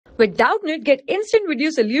With Doubtnut, get instant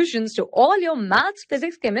video solutions to all your maths,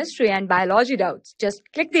 physics, chemistry, and biology doubts. Just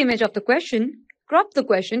click the image of the question, crop the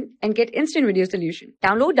question, and get instant video solution.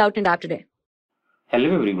 Download Doubtnut app today.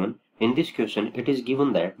 Hello everyone. In this question, it is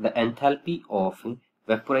given that the enthalpy of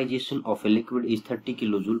vaporization of a liquid is 30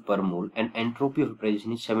 kilojoule per mole and entropy of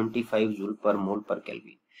vaporization is 75 joule per mole per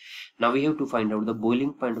Kelvin. Now we have to find out the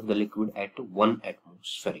boiling point of the liquid at 1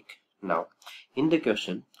 atmospheric. Now, in the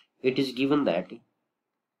question, it is given that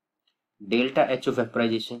delta H of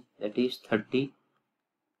vaporization, that is 30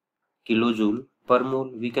 kilojoule per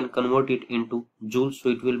mole. We can convert it into joules, so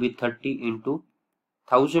it will be 30 into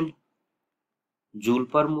 1000 joule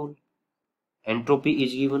per mole. Entropy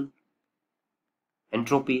is given,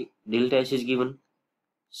 entropy delta H is given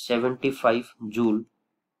 75 joule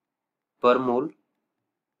per mole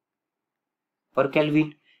per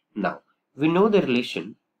Kelvin. Now we know the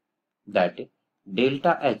relation that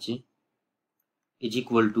delta H is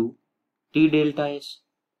equal to T delta S.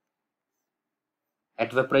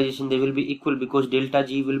 At vaporization they will be equal because delta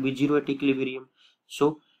G will be 0 at equilibrium.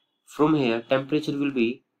 So from here temperature will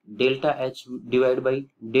be delta H divided by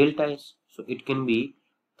delta S. So it can be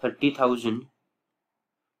 30,000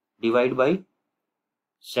 divided by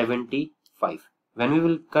 75. When we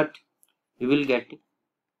will cut, we will get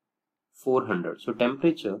 400. So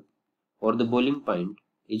temperature or the boiling point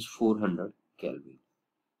is 400 Kelvin.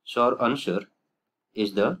 So our answer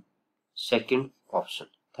is the second option.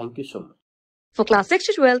 Thank you so much. For class 6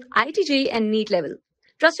 to 12, IIT JEE and NEET level.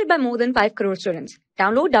 Trusted by more than 5 crore students.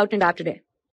 Download Doubtnut app today.